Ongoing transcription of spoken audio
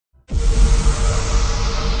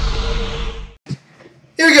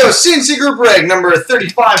Here we go. CNC Group Reg number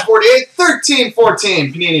 3548,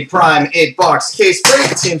 1314. Panini Prime 8-box case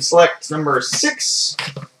break. Team select number 6.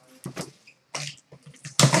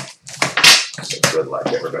 So good luck,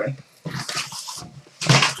 everybody.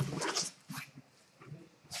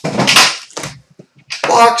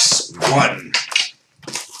 Box 1.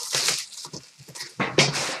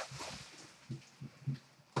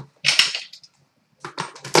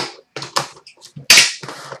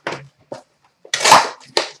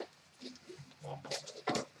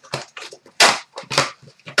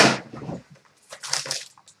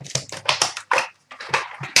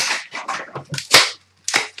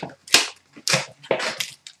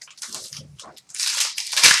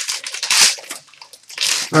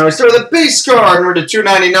 All right, we start with the base card, number to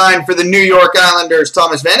 299 for the New York Islanders,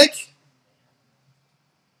 Thomas Vanek.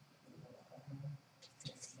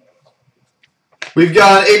 We've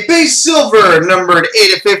got a base silver, numbered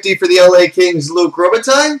 8/50 for the LA Kings, Luc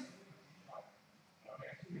Robitaille.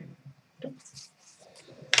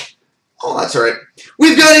 Oh, that's all right.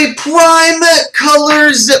 We've got a Prime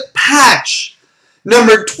Colors patch,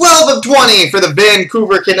 number 12/20 for the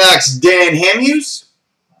Vancouver Canucks, Dan Hamhuis.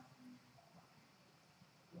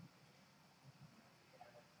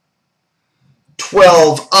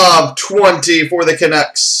 12/20 for the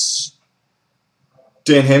Canucks,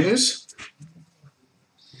 Dan Hamhuis.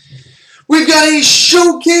 We've got a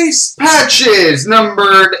showcase patches,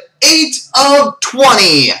 numbered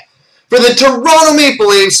 8/20 for the Toronto Maple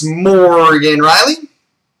Leafs, Morgan Rielly.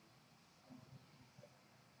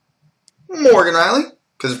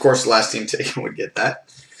 Because of course the last team taken would get that.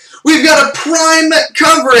 We've got a Prime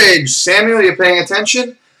coverage. Samuel, are you paying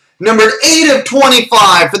attention? Numbered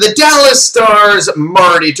 8/25 for the Dallas Stars,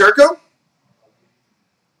 Marty Turco.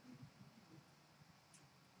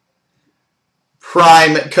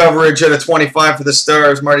 Prime coverage at a 25 for the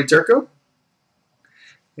Stars, Marty Turco.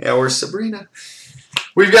 Yeah, where's Sabrina?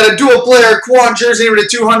 We've got a dual player quad jersey number to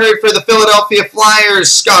 200 for the Philadelphia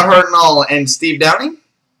Flyers, Scott Hartnell and Steve Downing.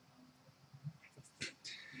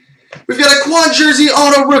 We've got a quad jersey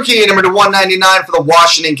auto rookie number to 199 for the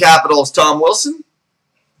Washington Capitals, Tom Wilson.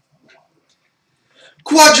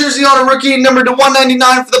 Quad jersey auto rookie number to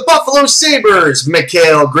 199 for the Buffalo Sabres,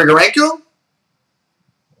 Mikhail Grigorenko.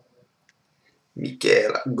 And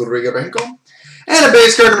a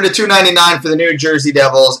base card number to 299 for the New Jersey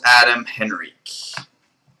Devils, Adam Henrique.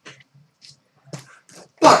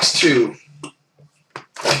 Box 2.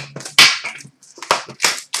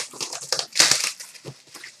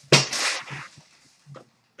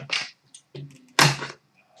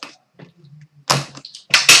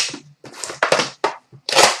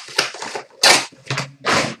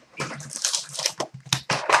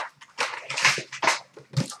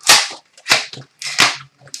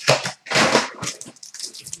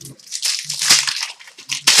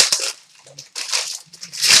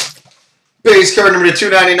 Base card number to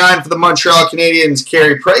 299 for the Montreal Canadiens,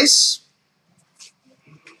 Carey Price.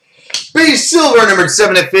 Base silver number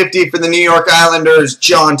 7/50 for the New York Islanders,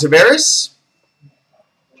 John Tavares.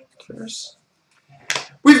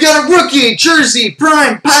 We've got a rookie jersey,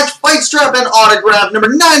 prime patch, fight strap, and autograph number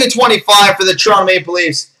 9/25 for the Toronto Maple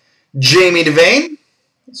Leafs, Jamie Devane.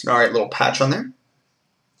 It's an alright little patch on there.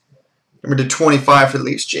 Number to 25 for the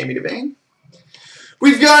Leafs, Jamie Devane.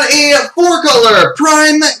 We've got a 4-color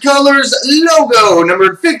Prime Colors logo,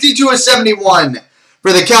 numbered 52/71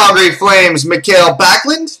 for the Calgary Flames, Mikael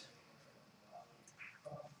Backlund.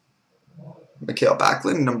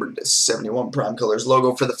 Numbered 71 Prime Colors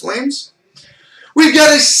logo for the Flames. We've got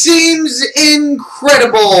a Seems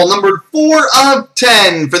Incredible, numbered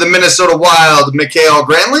 4/10 for the Minnesota Wild, Mikael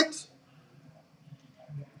Granlund.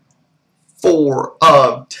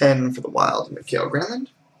 4/10 for the Wild, Mikael Granlund.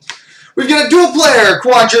 We've got a dual player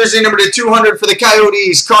quad jersey number to 200 for the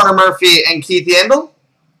Coyotes, Connor Murphy and Keith Yandel.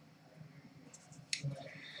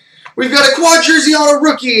 We've got a quad jersey auto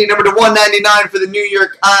rookie number to 199 for the New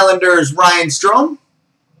York Islanders, Ryan Strome.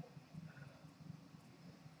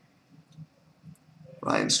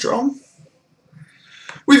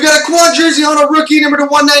 We've got a quad jersey auto rookie number to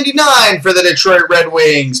 199 for the Detroit Red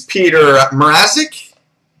Wings, Peter Mrazek.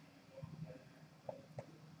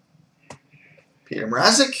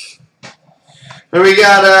 And we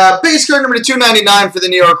got a base card number to 299 for the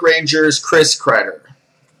New York Rangers, Chris Kreider.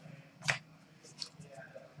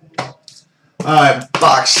 Alright,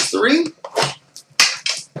 box 3.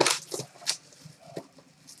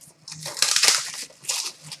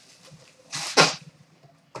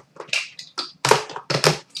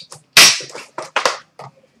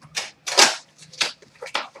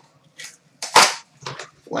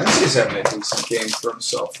 Valencia's having a decent game for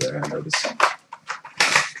himself there, I noticed.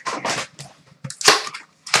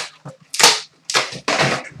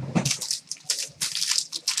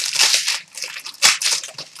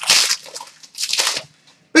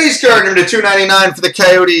 base card number /299 for the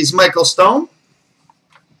Coyotes, Michael Stone.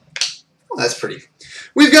 Oh, that's pretty.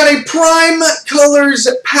 We've got a Prime Colors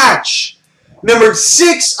patch, numbered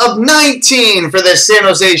 6/19 for the San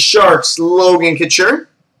Jose Sharks, Logan Couture.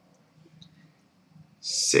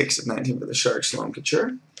 6/19 for the Sharks, Logan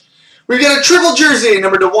Couture. We've got a triple jersey,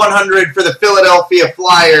 numbered /100 for the Philadelphia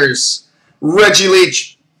Flyers, Reggie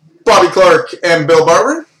Leach, Bobby Clark, and Bill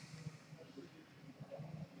Barber.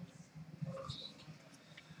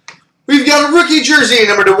 We've got a rookie jersey,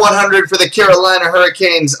 numbered /100 for the Carolina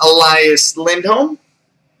Hurricanes, Elias Lindholm.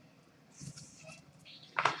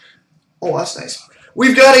 Oh, that's nice.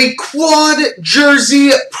 We've got a quad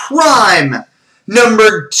jersey prime,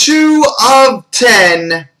 numbered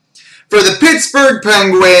 2/10 for the Pittsburgh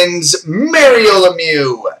Penguins, Mario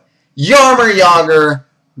Lemieux, Jaromir Jagr,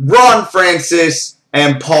 Ron Francis,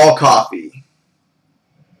 and Paul Coffey.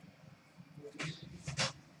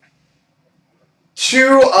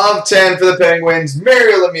 2/10 for the Penguins,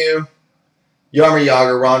 Mario Lemieux, Jaromir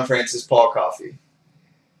Jagr, Ron Francis, Paul Coffey.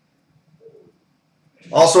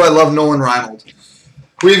 Also, I love Nolan Reinhold.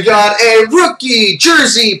 We've got a rookie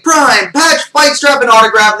jersey prime patch fight strap and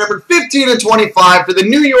autograph numbered 15/25 for the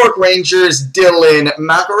New York Rangers, Dylan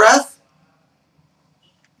McIlrath.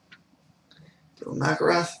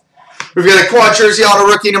 We've got a quad jersey auto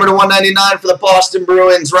rookie number /199 for the Boston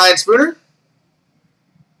Bruins, Ryan Spooner.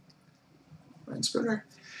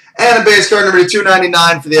 And a base card number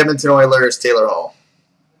 /299 for the Edmonton Oilers, Taylor Hall.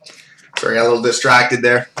 Sorry, I got a little distracted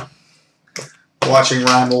there. Watching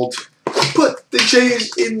Reinhold put the Jays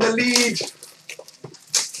in the lead.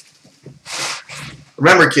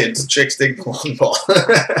 Remember, kids, chicks dig the long ball.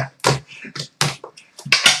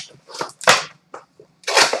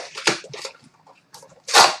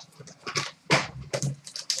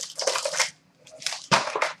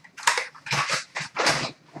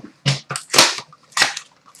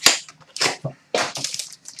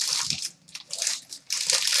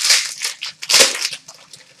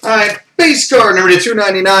 All right. Base card number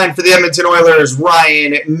 /299 for the Edmonton Oilers,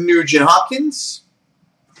 Ryan Nugent-Hopkins.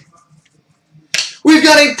 We've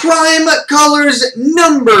got a Prime Colors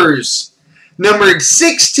numbers, numbered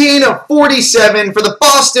 16/47 for the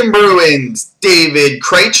Boston Bruins, David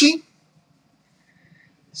Krejci.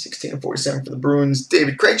 16/47 for the Bruins,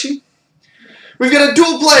 David Krejci. We've got a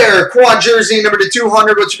dual player quad jersey number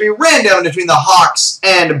 /200, which will be random between the Hawks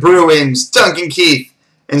and Bruins, Duncan Keith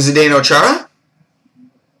and Zdeno Chara.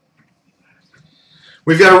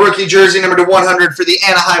 We've got a rookie jersey number /100 for the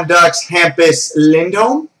Anaheim Ducks, Hampus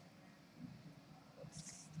Lindholm.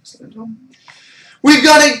 We've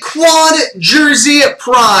got a quad jersey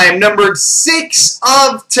prime numbered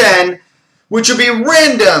 6/10, which will be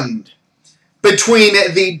randomed between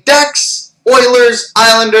the Ducks, Oilers,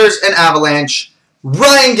 Islanders, and Avalanche,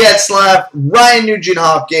 Ryan Getzlaf, Ryan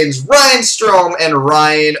Nugent-Hopkins, Ryan Strome, and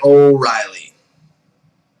Ryan O'Reilly.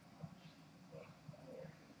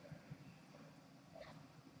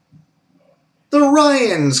 The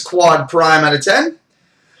Ryans quad prime out of 10.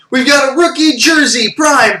 We've got a rookie jersey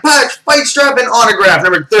prime patch fight strap and autograph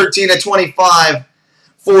number 13/25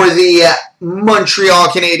 for the Montreal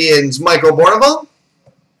Canadiens, Michael Bournival.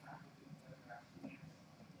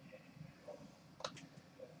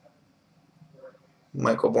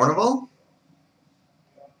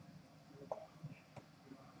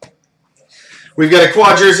 We've got a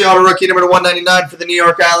quad jersey auto rookie number /199 for the New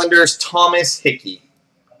York Islanders, Thomas Hickey.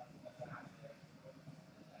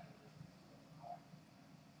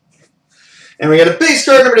 And we got a base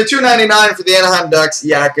card number /299 for the Anaheim Ducks,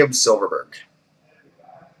 Jakob Silfverberg.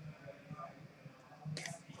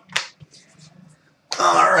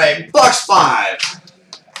 All right, box 5.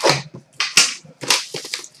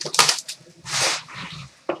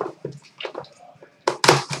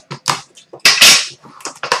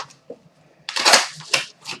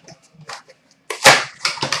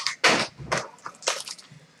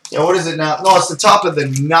 Yeah, what is it now? No, it's the top of the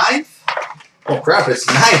 9th. Oh crap, it's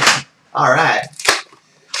 9th. All right.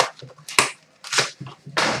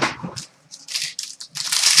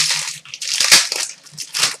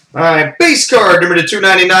 All right, base card number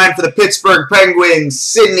 /299 for the Pittsburgh Penguins,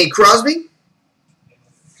 Sidney Crosby.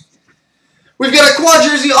 We've got a quad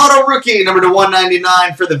jersey auto rookie number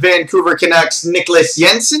 /199 for the Vancouver Canucks, Nicholas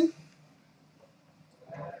Jensen.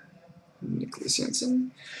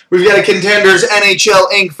 We've got a Contenders NHL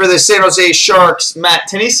Inc. for the San Jose Sharks, Matt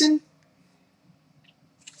Tennyson.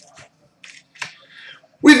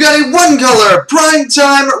 We've got a one-color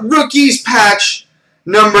primetime rookies patch,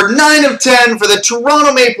 number 9/10 for the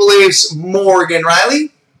Toronto Maple Leafs, Morgan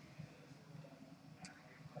Riley.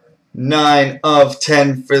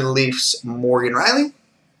 9/10 for the Leafs, Morgan Riley.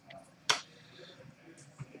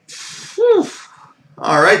 Whew.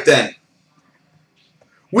 All right, then.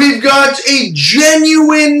 We've got a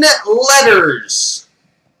genuine letters.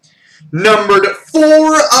 Numbered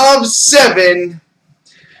 4 of 7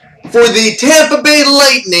 for the Tampa Bay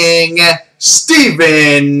Lightning,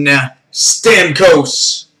 Steven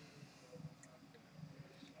Stamkos.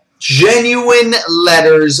 Genuine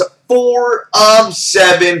letters, 4 of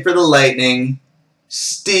 7 for the Lightning,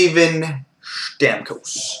 Steven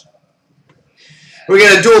Stamkos. We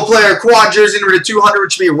got a dual player quad jersey number 200,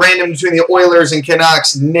 which will be random between the Oilers and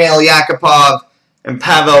Canucks, Nail Yakupov and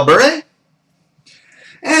Pavel Bure.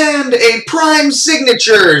 And a prime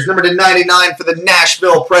signatures number 99 for the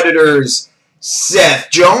Nashville Predators,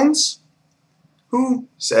 Seth Jones. Who?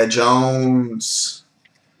 Seth Jones.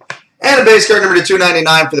 And a base card number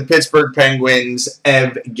 299 for the Pittsburgh Penguins,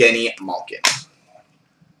 Evgeny Malkin.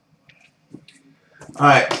 All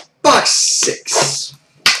right, box 6.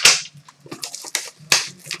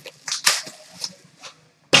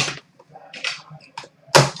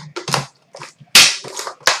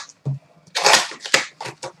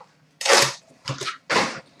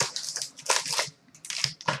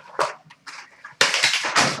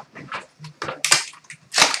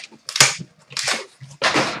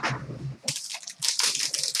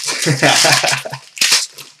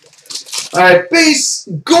 Alright, base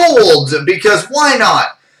gold, because why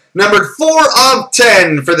not? Numbered 4 of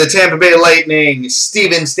 10 for the Tampa Bay Lightning,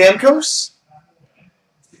 Steven Stamkos.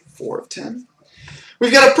 4 of 10.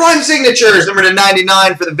 We've got a prime signatures, number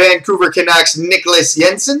 99 for the Vancouver Canucks, Nicholas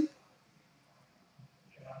Jensen.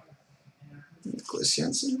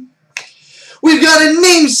 We've got a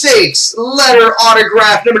namesakes letter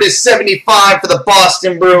autograph, number 75 for the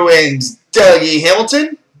Boston Bruins, Dougie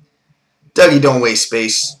Hamilton. Dougie, don't waste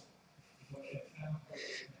space.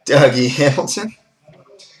 Dougie Hamilton.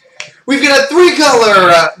 We've got a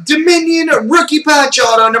 3-color Dominion rookie patch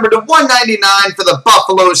auto, number 199 for the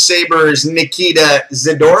Buffalo Sabres, Nikita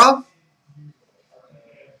Zadorov.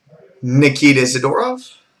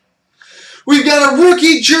 We've got a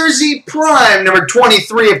rookie jersey prime, number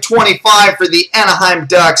 23 of 25 for the Anaheim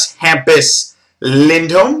Ducks, Hampus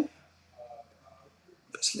Lindholm.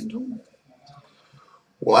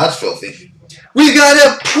 Well, that's filthy. We've got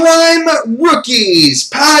a prime rookies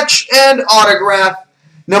patch and autograph,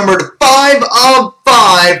 numbered 5 of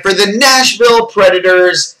 5 for the Nashville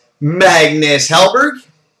Predators, Magnus Hellberg.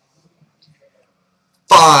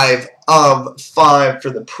 5 of 5 for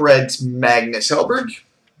the Preds, Magnus Hellberg.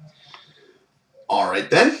 All right,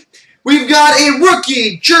 then. We've got a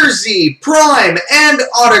rookie jersey prime and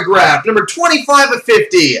autograph, number 25 of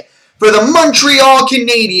 50 for the Montreal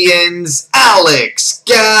Canadiens, Alex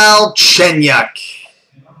Galchenyuk.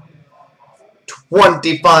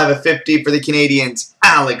 25 of 50 for the Canadiens,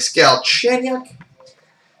 Alex Galchenyuk.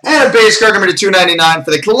 And a base card number 299 for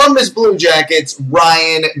the Columbus Blue Jackets,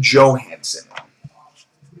 Ryan Johansson.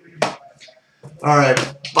 All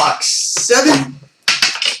right, box 7.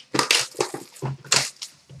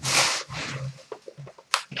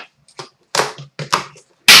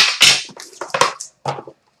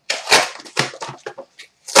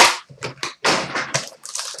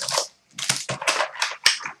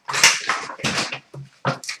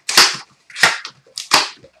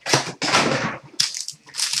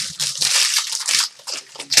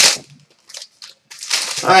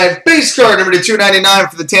 All right, base card number 299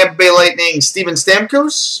 for the Tampa Bay Lightning, Steven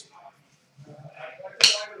Stamkos.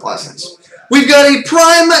 We've got a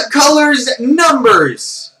prime colors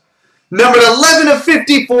numbers. Number 11 of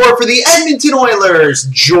 54 for the Edmonton Oilers,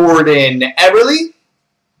 Jordan Eberle.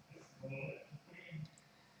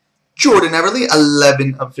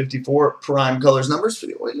 11 of 54 prime colors numbers for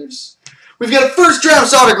the Oilers. We've got a first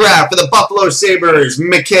draft autograph for the Buffalo Sabres,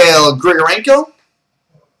 Mikhail Grigorenko.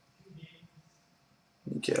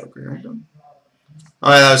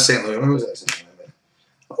 Oh, that was St. Louis. When was that? St. Louis.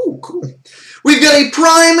 Oh, cool. We've got a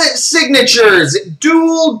prime signatures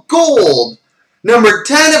dual gold, number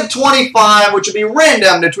 10 of 25, which will be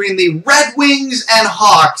random between the Red Wings and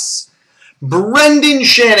Hawks, Brendan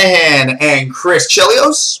Shanahan and Chris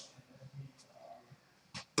Chelios.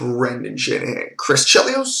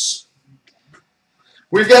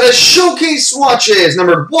 We've got a showcase swatches,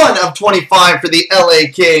 number 1 of 25 for the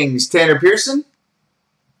LA Kings, Tanner Pearson.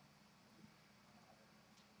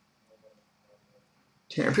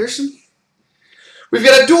 We've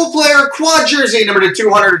got a dual player quad jersey, number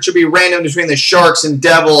 200, which will be random between the Sharks and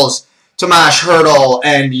Devils, Tomas Hertl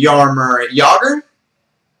and Jaromir Jagr.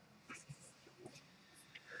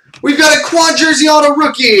 We've got a quad jersey auto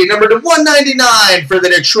rookie, number 199 for the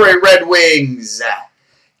Detroit Red Wings,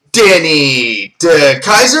 Danny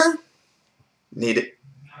DeKeyser. Danny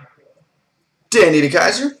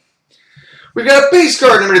DeKeyser. We've got a base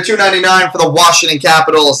card number to 299 for the Washington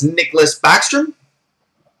Capitals, Nicholas Backstrom.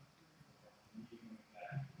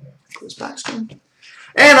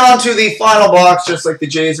 And on to the final box, just like the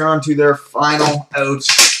Jays are on to their final out.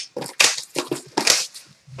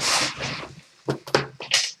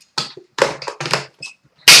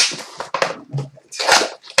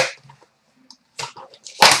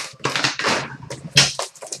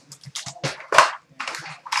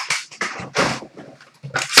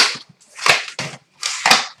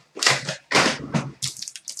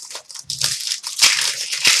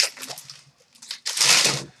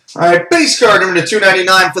 All right, base card number to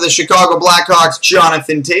 299 for the Chicago Blackhawks,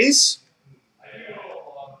 Jonathan Toews.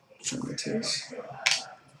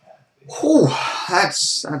 Whew,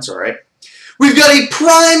 that's all right. We've got a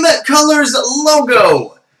Prime Colors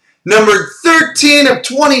logo, number 13 of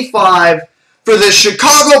 25 for the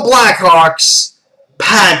Chicago Blackhawks,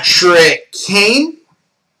 Patrick Kane.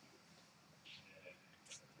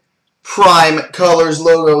 Prime Colors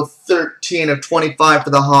logo, 13 of 25 for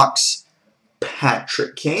the Hawks,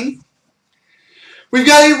 Patrick Kane. We've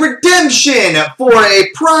got a redemption for a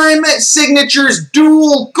Prime Signatures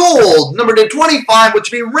Dual Gold, number to 25,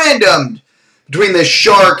 which will be randomed between the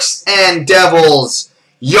Sharks and Devils,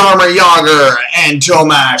 Jaromir Jagr and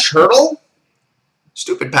Tomas Hertl.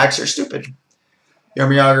 Stupid packs are stupid.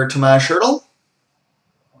 Jaromir Jagr, Tomas Hertl.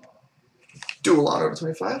 Dual auto to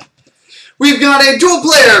 25. We've got a dual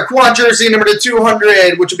player quad jersey number to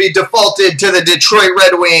 200, which will be defaulted to the Detroit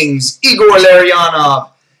Red Wings, Igor Larionov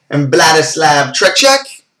and Vladislav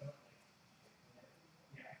Tretiak.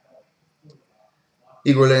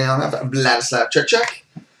 Igor Larionov and Vladislav Tretiak.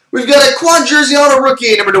 We've got a quad jersey auto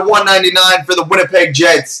rookie number to 199 for the Winnipeg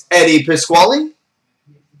Jets, Eddie Pasquale.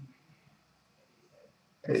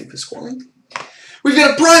 We've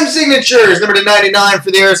got a Prime Signatures number to 99 for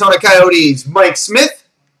the Arizona Coyotes, Mike Smith.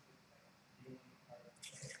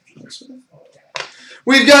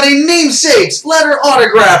 We've got a Namesakes letter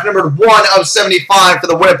autograph, number 1 of 75 for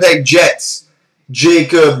the Winnipeg Jets,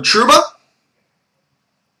 Jacob Trouba.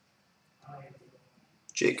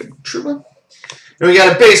 And we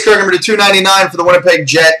got a base card number to 299 for the Winnipeg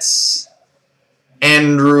Jets,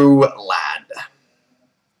 Andrew Ladd.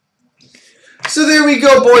 So there we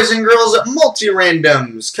go, boys and girls.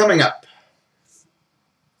 Multi-randoms coming up.